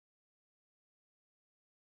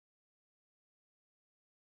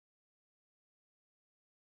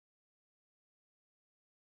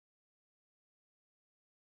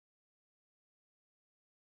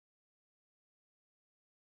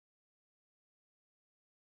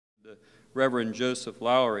The Reverend Joseph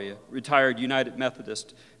Lowry, a retired United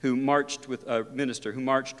Methodist who marched with a minister who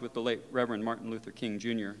marched with the late Reverend Martin Luther King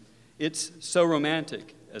Jr. It's so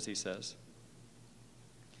romantic, as he says.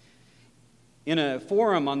 In a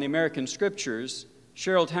forum on the American Scriptures,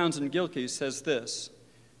 Cheryl Townsend Gilkey says this: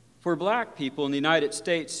 for black people in the United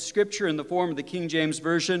States, Scripture in the form of the King James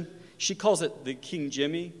Version, she calls it the King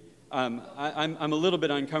Jimmy. I'm a little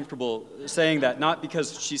bit uncomfortable saying that, not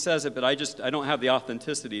because she says it, but I don't have the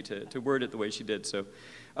authenticity to word it the way she did. So,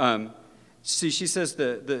 she says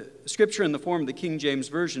the Scripture in the form of the King James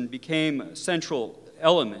Version became a central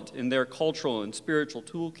element in their cultural and spiritual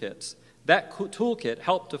toolkits. That toolkit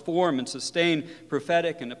helped to form and sustain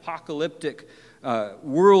prophetic and apocalyptic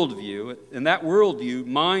worldview, and that worldview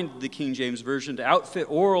mined the King James Version to outfit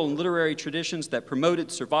oral and literary traditions that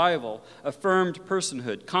promoted survival, affirmed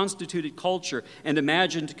personhood, constituted culture, and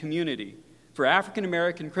imagined community. For African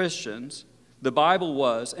American Christians, the Bible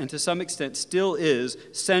was, and to some extent still is,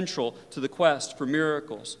 central to the quest for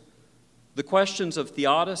miracles. The questions of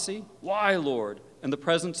theodicy, why, Lord, and the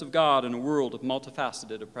presence of God in a world of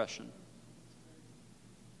multifaceted oppression.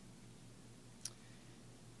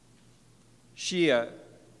 She, in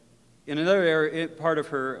another part of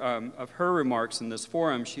her remarks in this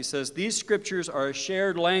forum, she says, these scriptures are a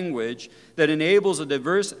shared language that enables a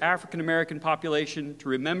diverse African-American population to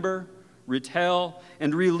remember, retell,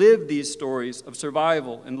 and relive these stories of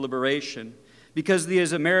survival and liberation. Because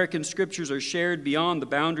these American scriptures are shared beyond the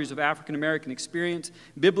boundaries of African-American experience,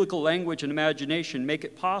 biblical language and imagination make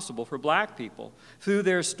it possible for black people, through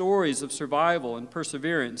their stories of survival and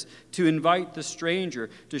perseverance, to invite the stranger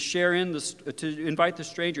to share in the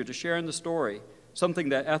story, something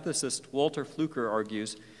that ethicist Walter Fluker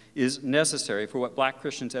argues is necessary for what black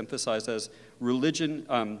Christians emphasize as religion,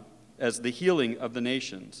 as the healing of the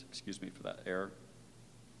nations. Excuse me for that error.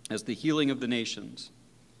 As the healing of the nations.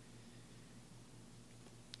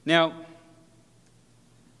 Now,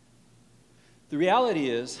 the reality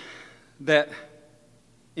is that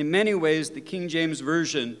in many ways the King James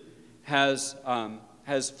Version has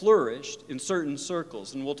flourished in certain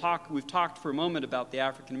circles. And we've talked for a moment about the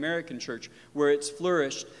African American church where it's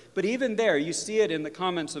flourished. But even there, you see it in the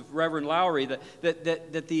comments of Reverend Lowry that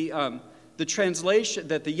the translation,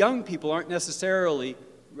 that the young people aren't necessarily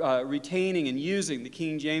retaining and using the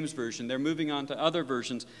King James Version. They're moving on to other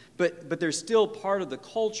versions, but they're still part of the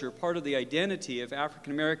culture, part of the identity of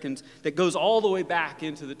African Americans that goes all the way back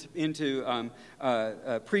into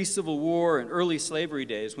pre-Civil War and early slavery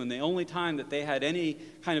days, when the only time that they had any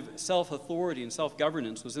kind of self-authority and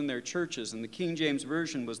self-governance was in their churches, and the King James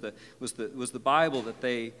Version was the Bible that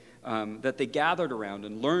they gathered around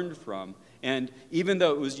and learned from. And even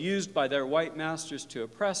though it was used by their white masters to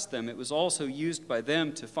oppress them, it was also used by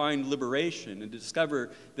them to find liberation and discover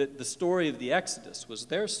that the story of the Exodus was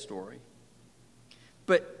their story.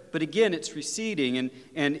 But again, it's receding, and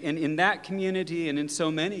in that community and in so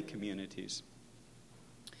many communities.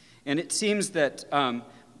 And it seems that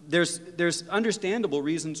there's understandable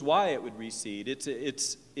reasons why it would recede. It's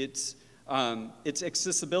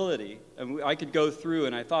accessibility. And I could go through,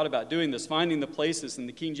 and I thought about doing this, finding the places in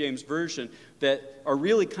the King James Version that are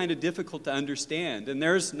really kind of difficult to understand. And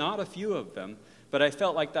there's not a few of them, but I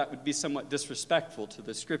felt like that would be somewhat disrespectful to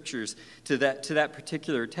the scriptures, to that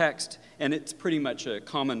particular text, and it's pretty much a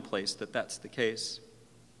commonplace that that's the case.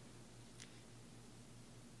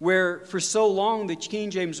 Where for so long the King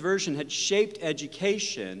James Version had shaped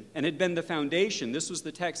education and had been the foundation. This was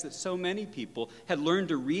the text that so many people had learned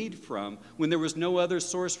to read from when there was no other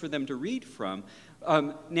source for them to read from.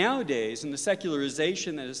 Nowadays, in the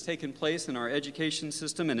secularization that has taken place in our education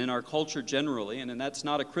system and in our culture generally, and that's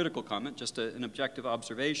not a critical comment, just an objective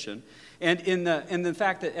observation, and in the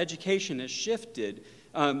fact that education has shifted,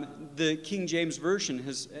 the King James Version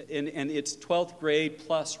has, and its 12th grade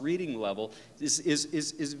plus reading level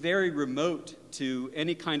is very remote to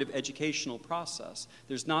any kind of educational process.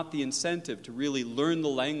 There's not the incentive to really learn the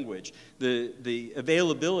language. The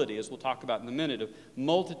availability, as we'll talk about in a minute, of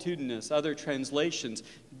multitudinous other translations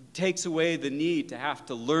takes away the need to have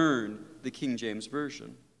to learn the King James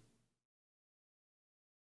Version.